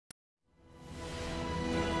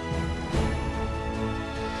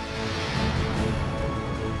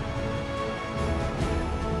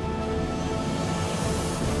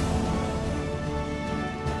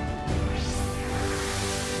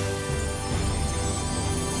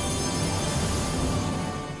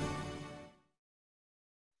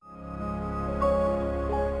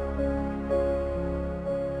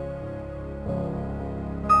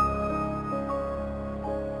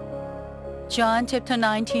John chapter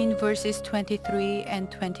 19 verses 23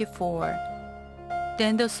 and 24.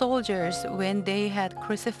 Then the soldiers, when they had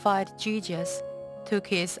crucified Jesus, took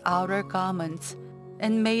his outer garments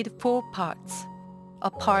and made 4 parts,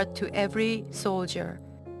 a part to every soldier,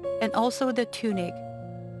 and also the tunic.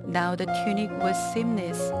 Now the tunic was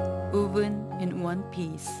seamless, woven in one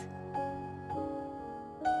piece.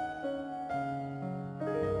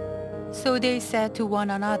 So they said to one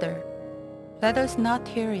another, "Let us not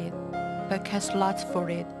tear it, but cast lots for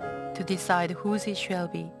it, to decide whose it shall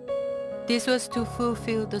be." This was to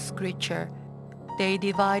fulfill the scripture, "They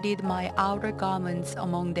divided my outer garments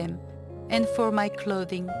among them, and for my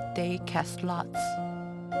clothing they cast lots."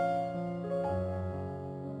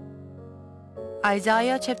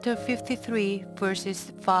 Isaiah chapter 53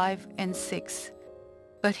 verses 5 and 6.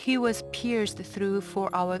 But he was pierced through for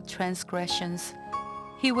our transgressions.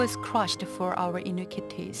 He was crushed for our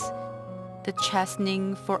iniquities. The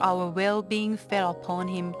chastening for our well-being fell upon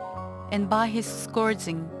him, and by his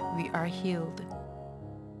scourging we are healed.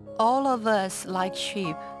 All of us, like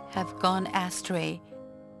sheep, have gone astray.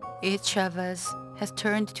 Each of us has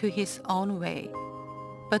turned to his own way.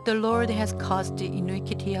 But the Lord has caused the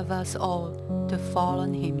iniquity of us all to fall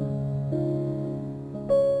on him.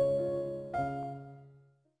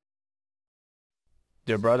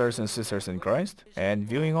 Dear brothers and sisters in Christ and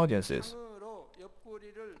viewing audiences,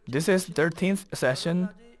 this is the 13th session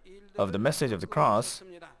of the message of the cross,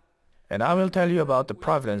 and I will tell you about the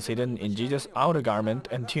providence hidden in Jesus' outer garment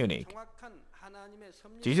and tunic.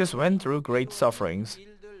 Jesus went through great sufferings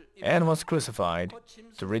and was crucified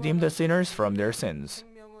to redeem the sinners from their sins.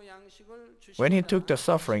 When he took the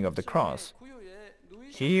suffering of the cross,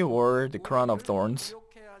 he wore the crown of thorns,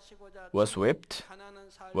 was whipped,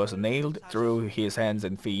 was nailed through his hands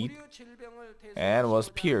and feet, and was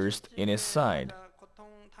pierced in his side.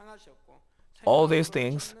 All these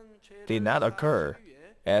things did not occur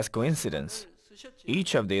as coincidence.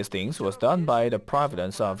 Each of these things was done by the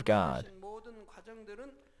providence of God.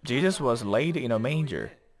 Jesus was laid in a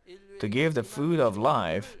manger to give the food of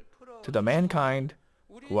life to the mankind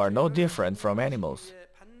who are no different from animals.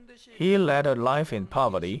 He led a life in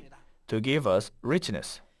poverty to give us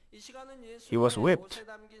richness. He was whipped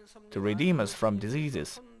to redeem us from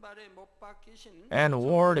diseases, and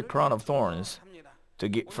wore the crown of thorns to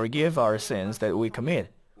forgive our sins that we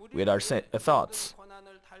commit with our thoughts.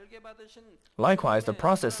 Likewise, the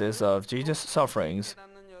processes of Jesus' sufferings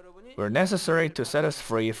were necessary to set us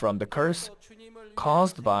free from the curse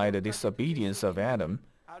caused by the disobedience of Adam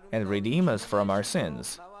and redeem us from our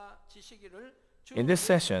sins. In this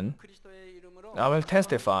session, I will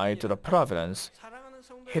testify to the providence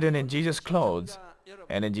hidden in Jesus' clothes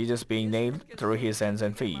and in Jesus being nailed through his hands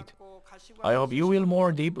and feet. I hope you will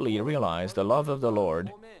more deeply realize the love of the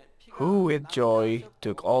Lord, who with joy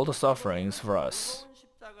took all the sufferings for us.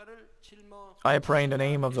 I pray in the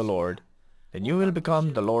name of the Lord that you will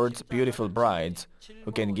become the Lord's beautiful brides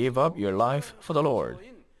who can give up your life for the Lord.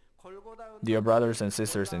 Dear brothers and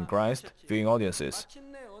sisters in Christ, viewing audiences,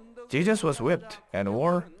 Jesus was whipped and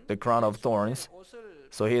wore the crown of thorns,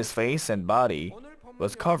 so his face and body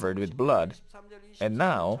was covered with blood, and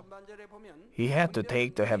now he had to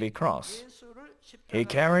take the heavy cross. He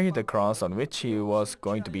carried the cross on which he was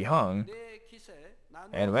going to be hung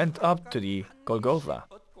and went up to the Golgotha.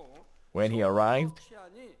 When he arrived,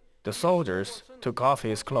 the soldiers took off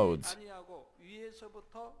his clothes.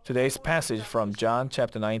 Today's passage from John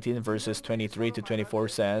chapter 19 verses 23 to 24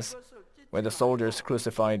 says, when the soldiers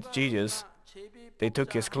crucified Jesus, they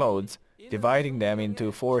took his clothes, dividing them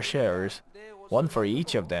into 4 shares, one for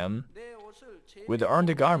each of them, with the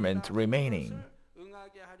undergarment remaining.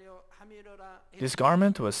 This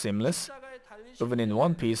garment was seamless, woven in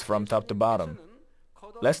one piece from top to bottom.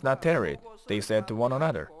 "Let's not tear it," they said to one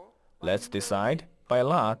another. "Let's decide by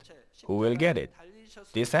lot who will get it."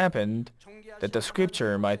 This happened that the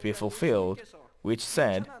scripture might be fulfilled, which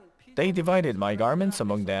said, "They divided my garments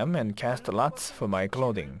among them and cast lots for my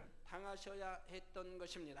clothing."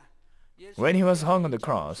 When he was hung on the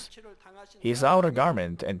cross, his outer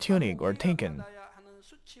garment and tunic were taken,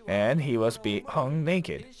 and he was hung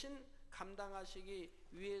naked.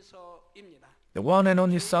 The one and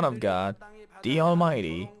only Son of God, the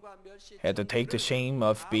Almighty, had to take the shame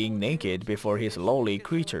of being naked before his lowly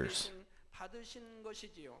creatures.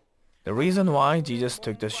 The reason why Jesus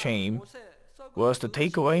took the shame was to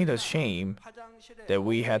take away the shame that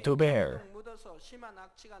we had to bear.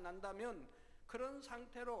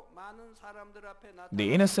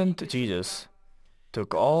 The innocent Jesus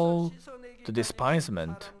took all the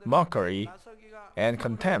despisement, mockery, and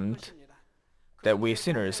contempt that we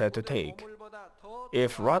sinners had to take.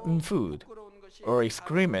 If rotten food or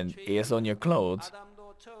excrement is on your clothes,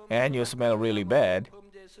 and you smell really bad,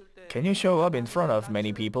 can you show up in front of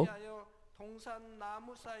many people?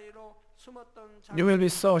 You will be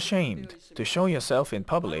so ashamed to show yourself in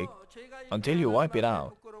public until you wipe it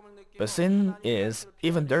out. But sin is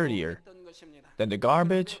even dirtier than the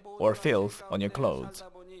garbage or filth on your clothes.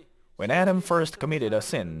 When Adam first committed a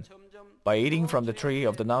sin by eating from the tree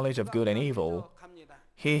of the knowledge of good and evil,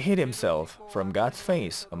 he hid himself from God's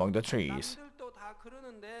face among the trees.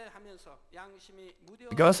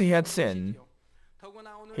 Because he had sinned,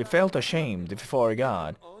 he felt ashamed before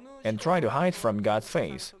God and tried to hide from God's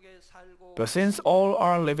face. But since all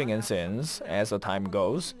are living in sins as the time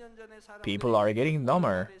goes, people are getting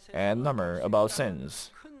number and number about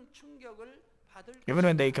sins. Even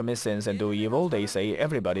when they commit sins and do evil, they say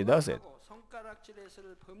everybody does it.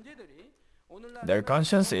 Their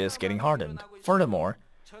conscience is getting hardened. Furthermore,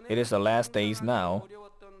 it is the last days now,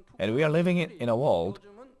 and we are living in a world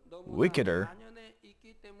wickeder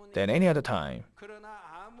than any other time.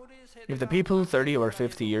 If the people 30 or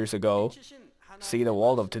 50 years ago see the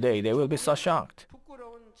world of today, they will be so shocked.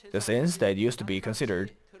 The sins that used to be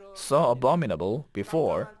considered so abominable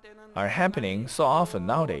before are happening so often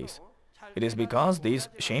nowadays. It is because these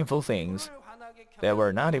shameful things that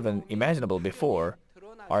were not even imaginable before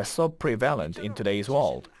are so prevalent in today's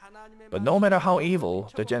world. But no matter how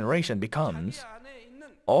evil the generation becomes,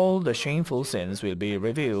 all the shameful sins will be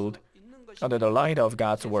revealed under the light of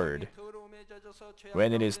God's Word.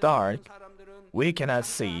 When it is dark, we cannot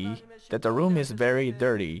see that the room is very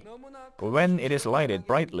dirty, but when it is lighted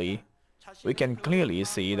brightly, we can clearly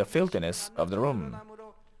see the filthiness of the room.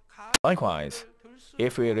 Likewise,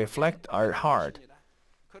 if we reflect our heart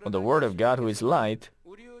on the Word of God who is light,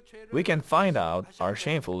 we can find out our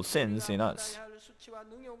shameful sins in us.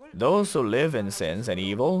 Those who live in sins and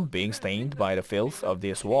evil, being stained by the filth of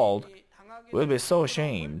this world, will be so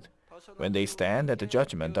ashamed when they stand at the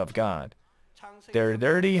judgment of God. Their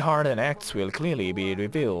dirty heart and acts will clearly be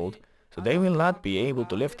revealed, so they will not be able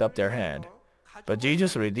to lift up their head. But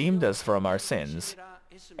Jesus redeemed us from our sins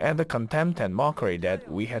and the contempt and mockery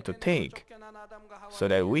that we had to take, so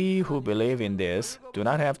that we who believe in this do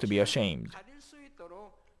not have to be ashamed.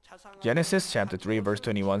 Genesis chapter 3 verse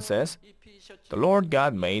 21 says, "The Lord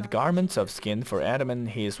God made garments of skin for Adam and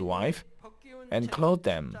his wife, and clothed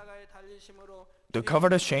them." To cover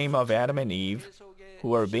the shame of Adam and Eve, who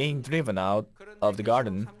were being driven out of the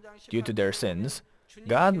garden due to their sins,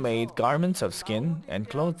 God made garments of skin and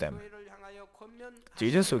clothed them.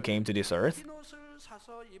 Jesus, who came to this earth,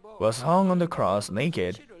 was hung on the cross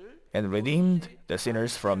naked and redeemed the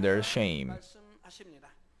sinners from their shame.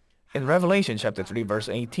 In Revelation chapter 3 verse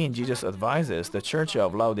 18, Jesus advises the church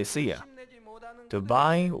of Laodicea to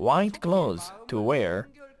buy white clothes to wear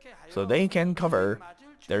so they can cover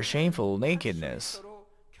their shameful nakedness.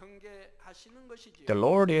 The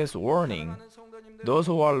Lord is warning those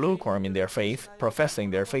who are lukewarm in their faith,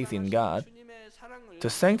 professing their faith in God, to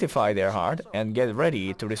sanctify their heart and get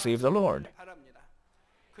ready to receive the Lord.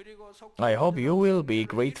 I hope you will be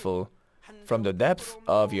grateful from the depth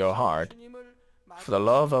of your heart for the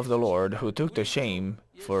love of the Lord who took the shame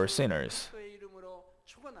for sinners.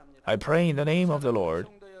 I pray in the name of the Lord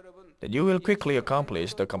that you will quickly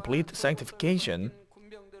accomplish the complete sanctification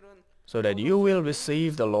so that you will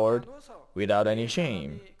receive the Lord without any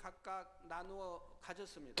shame.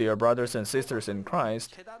 To your brothers and sisters in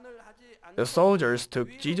Christ, the soldiers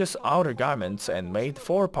took Jesus' outer garments and made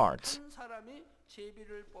 4 parts,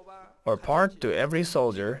 or part to every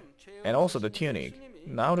soldier, and also the tunic.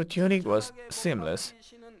 Now the tunic was seamless,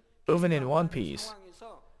 even in one piece.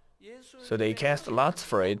 So they cast lots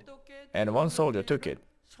for it, and one soldier took it.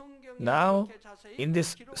 Now, in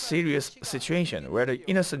this serious situation where the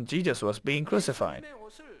innocent Jesus was being crucified,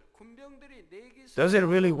 does it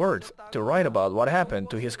really worth to write about what happened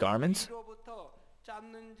to his garments?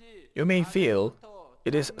 You may feel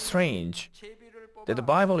it is strange that the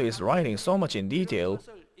Bible is writing so much in detail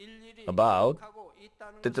about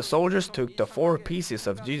that the soldiers took the 4 pieces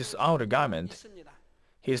of Jesus' outer garment.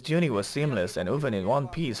 His tunic was seamless and even in one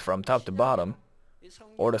piece from top to bottom,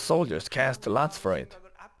 or the soldiers cast lots for it.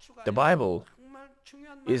 The Bible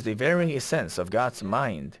is the very essence of God's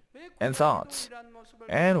mind and thoughts.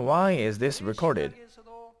 And why is this recorded,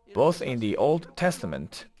 both in the Old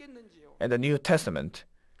Testament and the New Testament,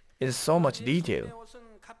 in so much detail?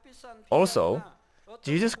 Also,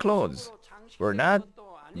 Jesus' clothes were not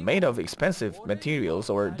made of expensive materials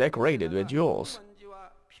or decorated with jewels.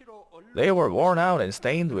 They were worn out and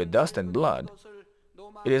stained with dust and blood.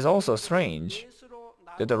 It is also strange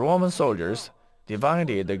that the Roman soldiers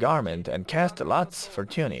divided the garment and cast lots for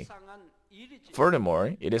tunic.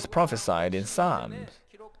 Furthermore, it is prophesied in Psalms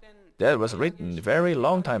that was written very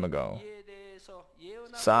long time ago.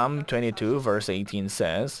 Psalm 22 verse 18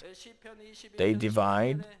 says, "They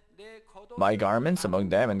divide my garments among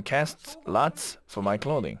them and cast lots for my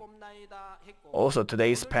clothing." Also,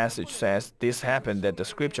 today's passage says this happened that the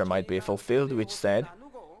scripture might be fulfilled, which said,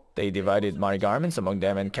 "They divided my garments among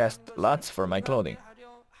them and cast lots for my clothing."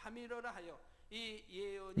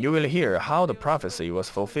 You will hear how the prophecy was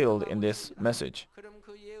fulfilled in this message.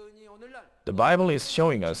 The Bible is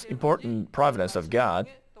showing us important providence of God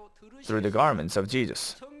through the garments of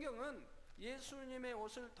Jesus.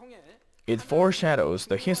 It foreshadows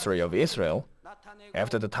the history of Israel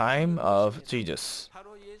after the time of Jesus.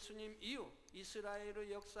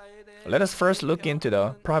 Let us first look into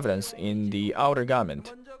the providence in the outer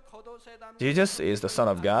garment. Jesus is the Son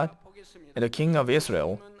of God and the King of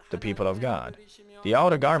Israel, the people of God. The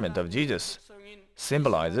outer garment of Jesus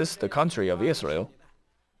symbolizes the country of Israel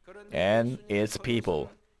and its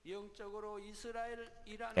people.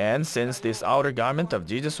 And since this outer garment of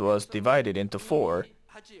Jesus was divided into four,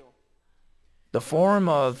 the form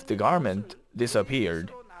of the garment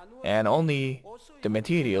disappeared, and only the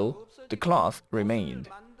material, the cloth, remained.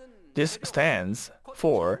 This stands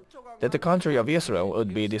for that the country of Israel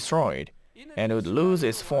would be destroyed and would lose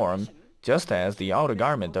its form, just as the outer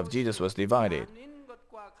garment of Jesus was divided.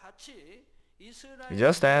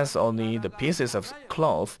 Just as only the pieces of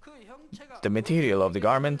cloth, the material of the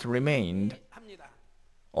garment, remained,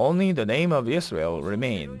 only the name of Israel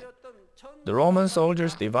remained. The Roman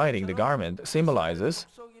soldiers dividing the garment symbolizes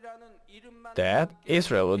that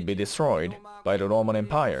Israel would be destroyed by the Roman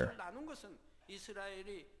Empire.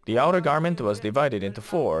 The outer garment was divided into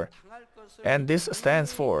four, and this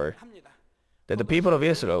stands for that the people of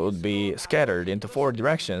Israel would be scattered into four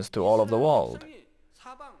directions to all of the world.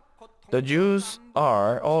 The Jews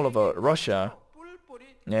are all over Russia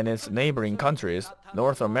and its neighboring countries,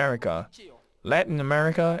 North America, Latin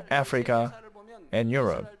America, Africa, and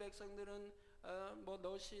Europe.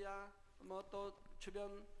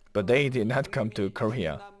 But they did not come to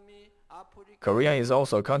Korea. Korea is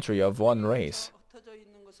also a country of one race.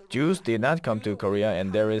 Jews did not come to Korea,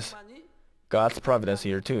 and there is God's providence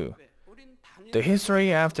here too. The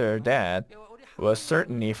history after that was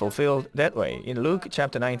certainly fulfilled that way. In Luke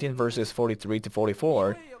chapter 19 verses 43 to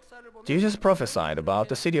 44, Jesus prophesied about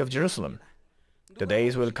the city of Jerusalem. "The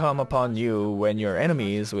days will come upon you when your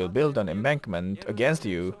enemies will build an embankment against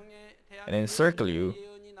you and encircle you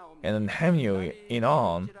and hem you in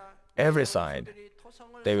on every side.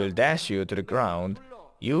 They will dash you to the ground,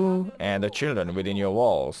 you and the children within your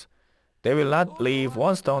walls. They will not leave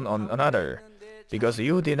one stone on another, because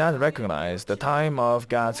you did not recognize the time of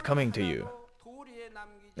God's coming to you."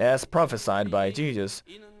 As prophesied by Jesus,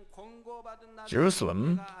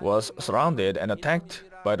 Jerusalem was surrounded and attacked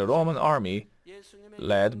by the Roman army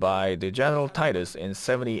led by the General Titus in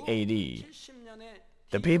 70 AD.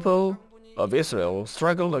 The people of Israel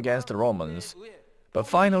struggled against the Romans, but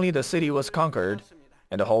finally the city was conquered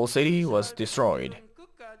and the whole city was destroyed.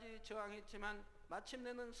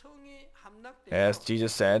 As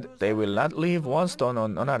Jesus said, "They will not leave one stone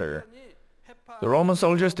on another." The Roman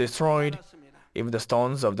soldiers destroyed even the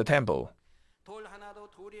stones of the temple.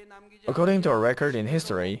 According to a record in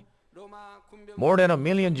history, more than 1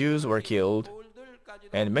 million Jews were killed,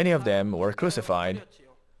 and many of them were crucified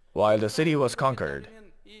while the city was conquered.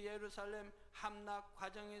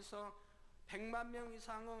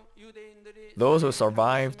 Those who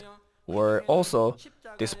survived were also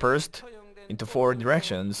dispersed into four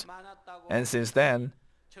directions, and since then,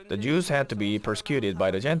 the Jews had to be persecuted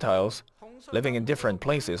by the Gentiles living in different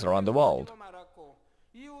places around the world.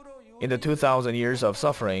 In the 2,000 years of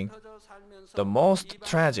suffering, the most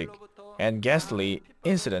tragic and ghastly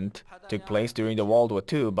incident took place during the World War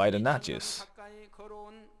II by the Nazis.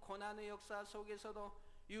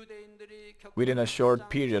 Within a short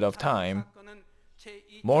period of time,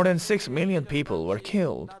 more than 6 million people were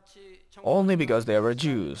killed only because they were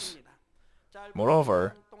Jews.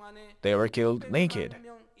 Moreover, they were killed naked.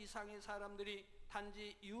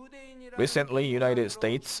 Recently, United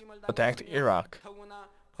States attacked Iraq,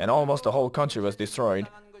 and almost the whole country was destroyed,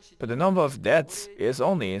 but the number of deaths is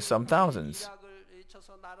only some thousands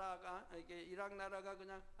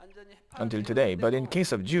until today. But in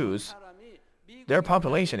case of Jews, their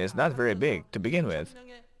population is not very big to begin with,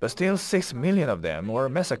 but still 6 million of them were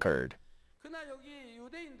massacred.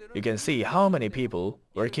 You can see how many people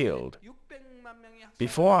were killed.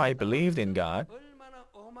 Before I believed in God,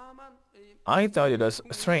 I thought it was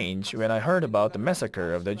strange when I heard about the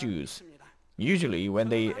massacre of the Jews. Usually, when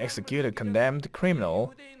they execute a condemned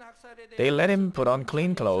criminal, they let him put on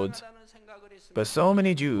clean clothes But so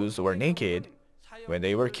many Jews were naked when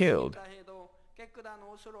they were killed.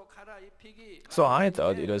 So I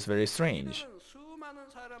thought it was very strange.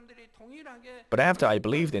 But after I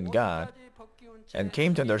believed in God and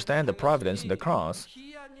came to understand the providence in the cross,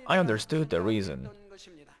 I understood the reason.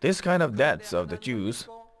 This kind of deaths of the Jews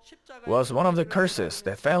was one of the curses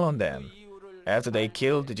that fell on them after they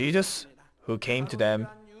killed Jesus, who came to them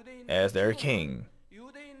as their king.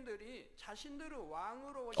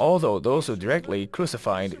 Although those who directly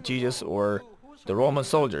crucified Jesus were the Roman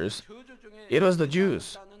soldiers, it was the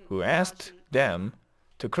Jews who asked them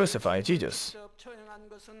to crucify Jesus.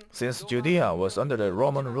 Since Judea was under the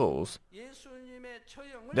Roman rules,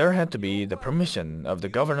 there had to be the permission of the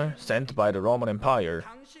governor sent by the Roman Empire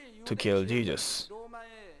to kill Jesus.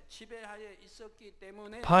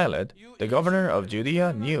 Pilate, the governor of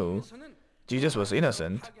Judea, knew Jesus was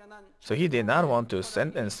innocent, so he did not want to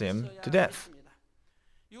sentence him to death.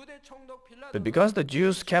 But because the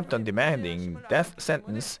Jews kept on demanding death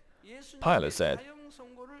sentence, Pilate said,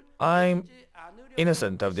 "I'm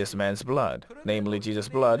innocent of this man's blood, namely Jesus'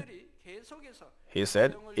 blood." He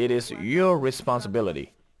said, "It is your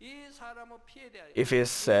responsibility." If he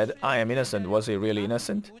said, "I am innocent," was he really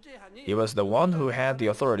innocent? He was the one who had the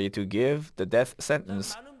authority to give the death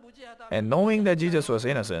sentence. And knowing that Jesus was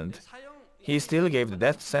innocent, he still gave the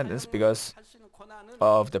death sentence because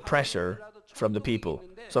of the pressure from the people.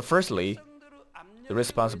 So firstly, the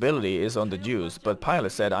responsibility is on the Jews, but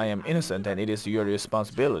Pilate said, "I am innocent and it is your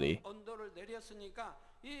responsibility."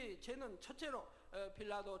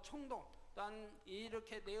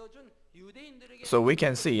 So we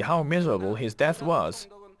can see how miserable his death was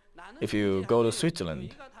if you go to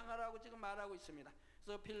Switzerland.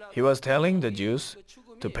 He was telling the Jews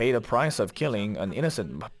to pay the price of killing an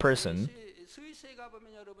innocent person,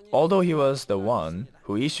 although he was the one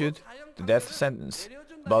who issued the death sentence.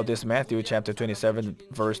 About this, Matthew chapter 27,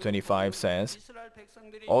 verse 25 says,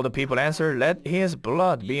 "All the people answered, 'Let his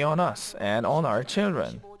blood be on us and on our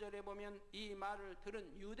children.'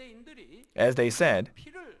 As they said,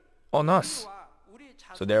 'On us.'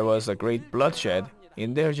 So there was a great bloodshed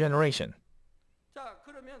in their generation.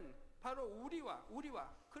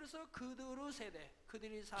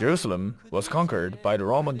 Jerusalem was conquered by the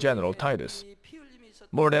Roman general Titus.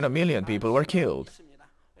 More than 1,000,000 people were killed.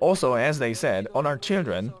 Also, as they said, 'On our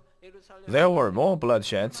children,' there were more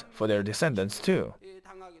bloodsheds for their descendants too.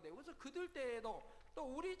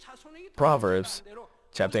 Proverbs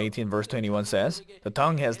chapter 18 verse 21 says, "The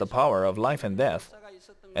tongue has the power of life and death,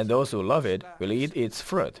 and those who love it will eat its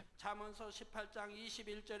fruit."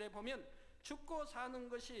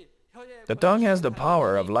 The tongue has the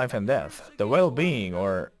power of life and death. The well-being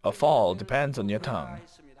or a fall depends on your tongue.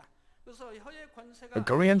 A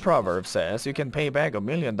Korean proverb says you can pay back $1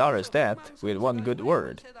 million debt with one good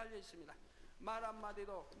word.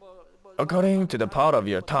 According to the power of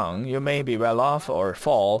your tongue, you may be well off or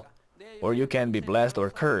fall, or you can be blessed or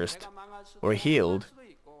cursed, or healed,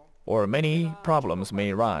 or many problems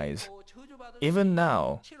may rise. Even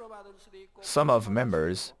now, some of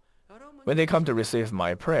members, when they come to receive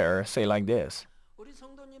my prayer, say like this,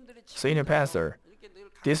 "Senior pastor,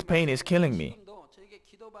 this pain is killing me."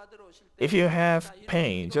 If you have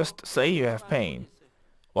pain, just say you have pain.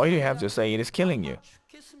 Why do you have to say it is killing you?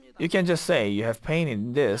 You can just say you have pain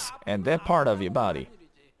in this and that part of your body.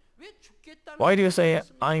 Why do you say,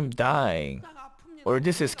 "I'm dying," or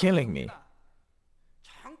 "this is killing me"?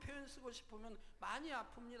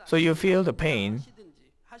 So you feel the pain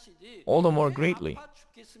all the more greatly.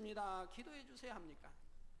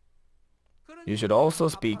 You should also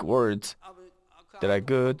speak words that are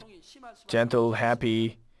good, gentle,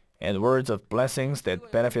 happy, and words of blessings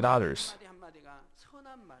that benefit others.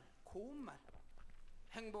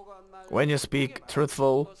 When you speak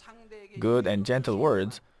truthful, good, and gentle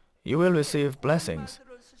words, you will receive blessings.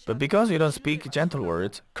 But because you don't speak gentle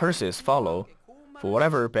words, curses follow for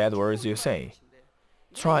whatever bad words you say.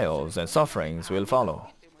 Trials and sufferings will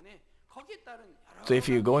follow. So if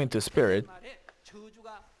you go into spirit,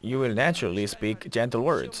 you will naturally speak gentle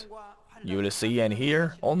words. You will see and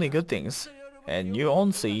hear only good things, and you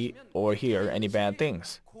won't see or hear any bad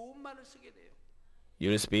things.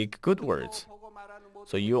 You will speak good words,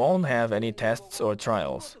 so you won't have any tests or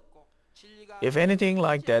trials. If anything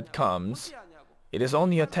like that comes, it is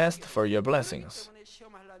only a test for your blessings.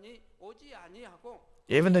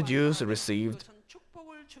 Even the Jews received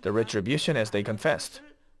the retribution as they confessed.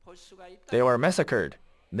 They were massacred,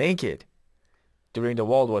 naked, during the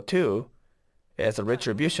World War II as a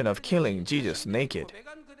retribution of killing Jesus naked.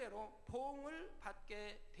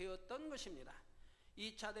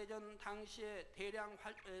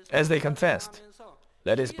 As they confessed,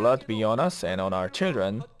 Let his blood be on us and on our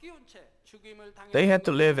children. They had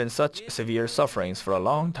to live in such severe sufferings for a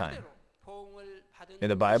long time. In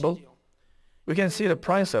the Bible, we can see the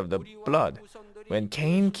price of the blood. When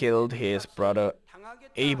Cain killed his brother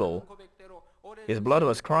Abel, his blood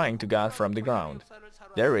was crying to God from the ground.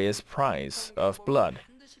 There is price of blood.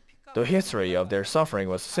 The history of their suffering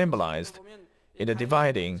was symbolized in the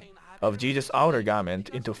dividing of Jesus' outer garment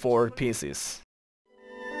into 4 pieces.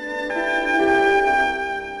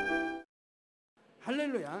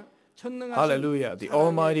 Hallelujah, the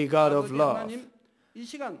Almighty God of love.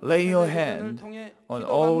 Lay your hand on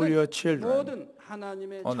all your children,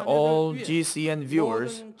 on all GCN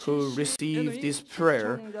viewers who receive this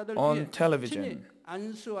prayer on television.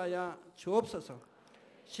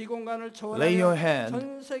 Lay your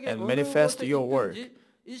hand and manifest your work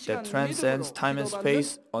that transcends time and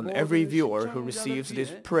space on every viewer who receives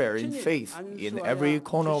this prayer in faith in every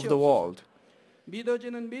corner of the world.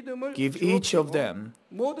 Give each of them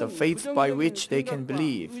the faith by which they can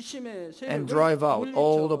believe and drive out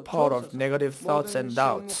all the power of negative thoughts and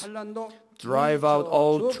doubts. Drive out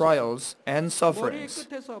all trials and sufferings.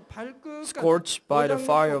 Scorch by the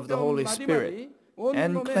fire of the Holy Spirit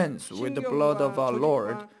and cleanse with the blood of our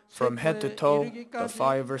Lord from head to toe, the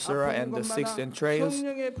 5 viscera and the 6 entrails,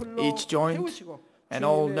 each joint, and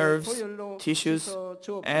all nerves, tissues,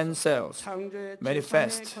 and cells.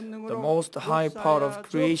 Manifest the most high power of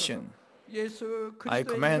creation. I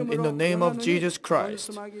command in the name of Jesus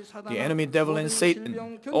Christ, the enemy devil and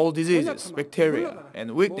Satan, all diseases, bacteria,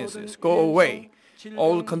 and weaknesses, go away.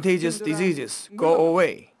 All contagious diseases, go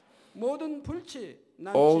away.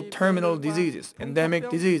 All terminal diseases, endemic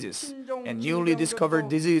diseases, and newly discovered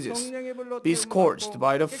diseases, be scorched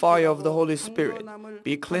by the fire of the Holy Spirit,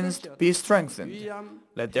 be cleansed, be strengthened.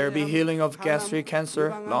 Let there be healing of gastric cancer,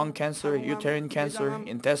 lung cancer, uterine cancer,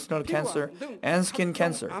 intestinal cancer, and skin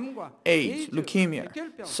cancer, AIDS, leukemia,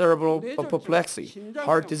 cerebral apoplexy,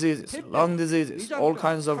 heart diseases, lung diseases, all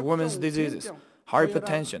kinds of women's diseases,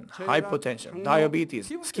 hypertension, hypotension,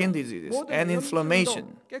 diabetes, skin diseases, and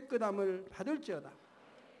inflammation.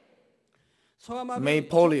 May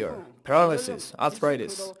polio, paralysis,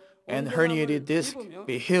 arthritis, and herniated disc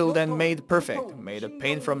be healed and made perfect. May the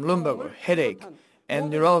pain from lumbago, headache,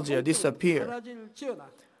 and neuralgia disappear.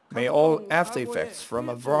 May all after effects from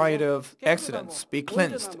a variety of accidents be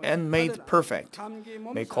cleansed and made perfect.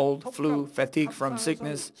 May cold, flu, fatigue from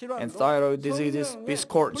sickness, and thyroid diseases be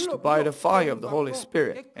scorched by the fire of the Holy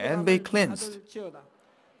Spirit and be cleansed.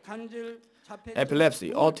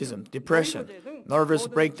 Epilepsy, autism, depression, nervous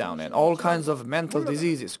breakdown, and all kinds of mental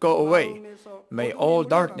diseases go away. May all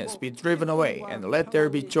darkness be driven away, and let there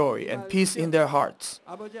be joy and peace in their hearts.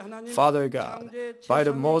 Father God, by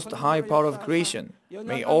the most high power of creation,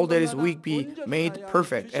 may all that is weak be made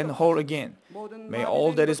perfect and whole again. May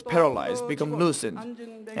all that is paralyzed become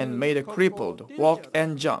loosened, and may the crippled walk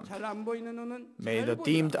and jump. May the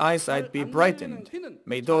dimmed eyesight be brightened.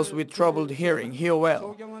 May those with troubled hearing hear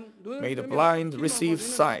well. May the blind receive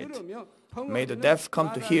sight. May the deaf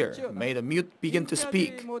come to hear. May the mute begin to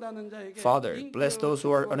speak. Father, bless those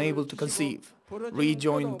who are unable to conceive.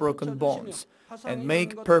 Rejoin broken bones, and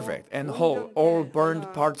make perfect and whole all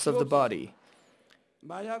burned parts of the body.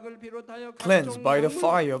 Cleanse by the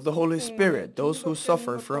fire of the Holy Spirit those who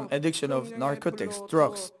suffer from addiction of narcotics,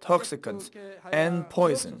 drugs, toxicants, and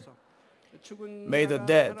poison. May the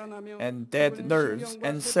dead and dead nerves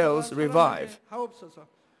and cells revive.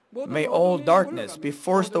 May all darkness be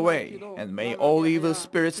forced away, and may all evil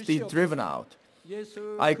spirits be driven out.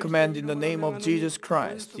 I command in the name of Jesus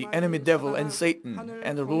Christ, the enemy devil and Satan,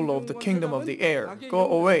 and the ruler of the kingdom of the air,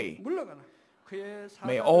 go away.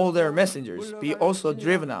 May all their messengers be also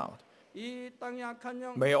driven out.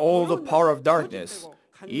 May all the power of darkness,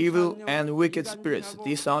 evil and wicked spirits,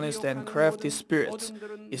 dishonest and crafty spirits,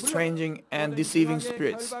 estranging and deceiving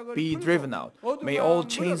spirits be driven out. May all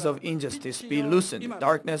chains of injustice be loosened,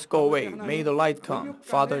 darkness go away, may the light come.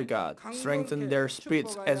 Father God, strengthen their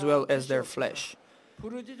spirits as well as their flesh.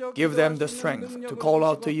 Give them the strength to call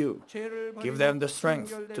out to you. Give them the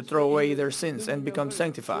strength to throw away their sins and become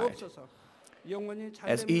sanctified.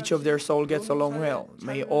 As each of their soul gets along well,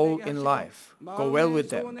 may all in life go well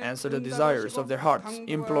with them, answer the desires of their hearts,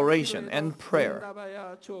 imploration and prayer.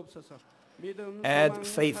 Add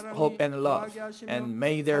faith, hope, and love, and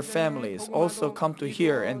may their families also come to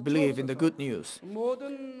hear and believe in the good news.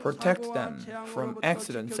 Protect them from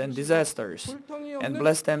accidents and disasters, and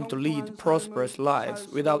bless them to lead prosperous lives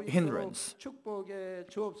without hindrance.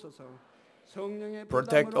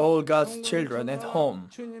 Protect all God's children at home,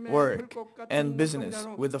 work, and business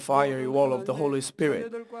with the fiery wall of the Holy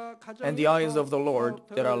Spirit, and the eyes of the Lord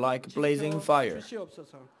that are like blazing fire.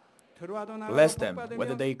 Bless them,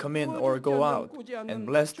 whether they come in or go out, and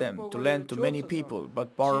bless them to lend to many people,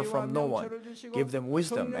 but borrow from no one. Give them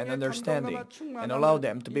wisdom and understanding, and allow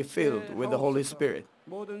them to be filled with the Holy Spirit.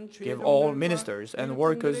 Give all ministers and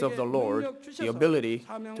workers of the Lord the ability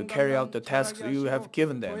to carry out the tasks you have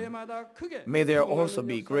given them. May there also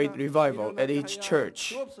be great revival at each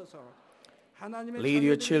church. Lead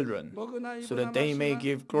your children, so that they may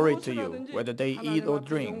give glory to you, whether they eat or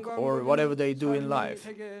drink, or whatever they do in life.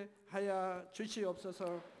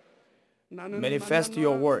 Manifest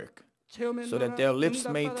your work, so that their lips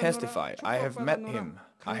may testify, I have met him,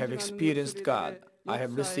 I have experienced God, I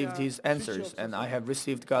have received his answers, and I have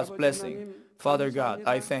received God's blessing. Father God,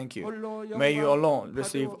 I thank you. May you alone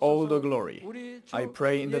receive all the glory. I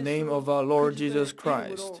pray in the name of our Lord Jesus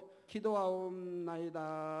Christ.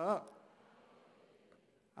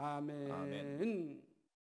 아멘.